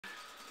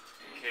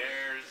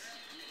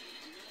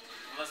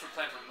Unless we're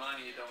playing for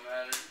money, it don't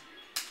matter.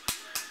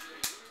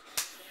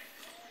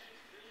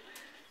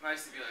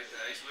 Nice to be like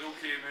that. He's like,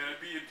 okay, man, I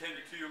beat him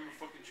 10-2. I'm a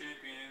fucking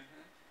champion.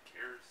 Who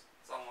cares?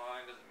 It's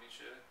online. Doesn't mean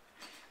shit.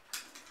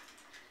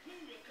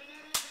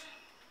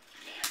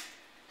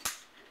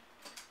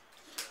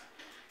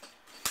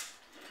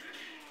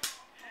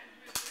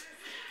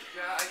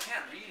 Yeah, I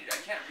can't read.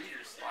 I can't read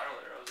her spiral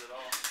arrows at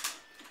all.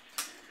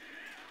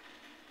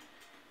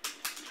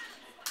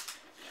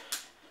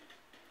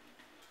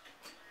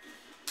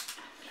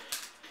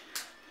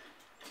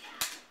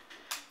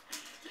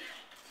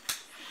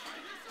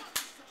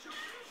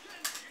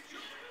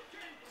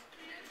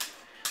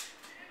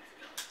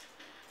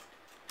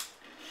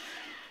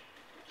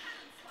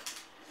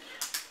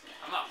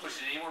 I'm not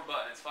pushing any more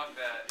buttons. Fuck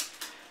that.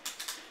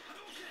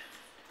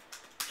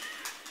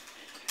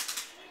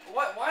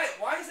 What?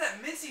 Why is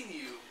that missing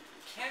you?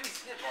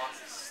 Cammy's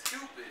hitbox is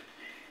stupid.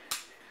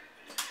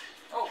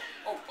 Oh,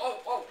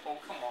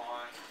 come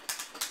on.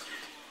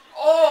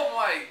 Oh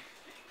my.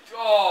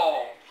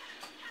 Oh.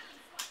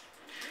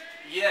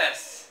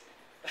 Yes.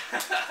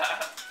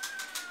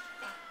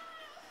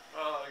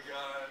 Oh my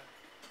god.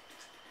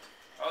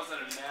 I was in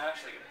a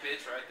match like a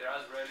bitch right there. I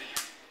was ready.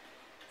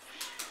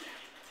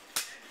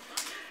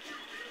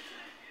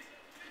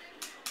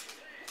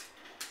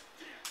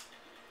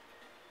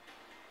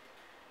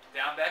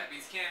 Down back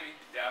beats Cammy.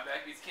 Down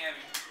back beats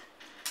Cammy.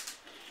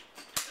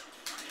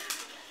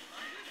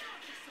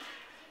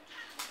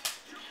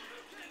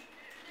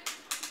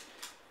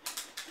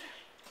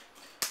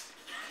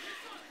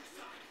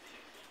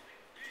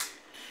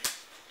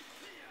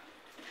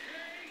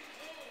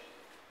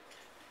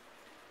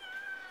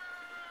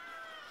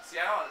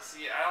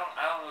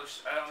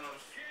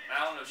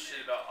 I don't know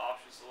shit about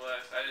option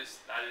select. I just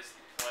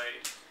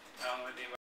play. I don't know anything about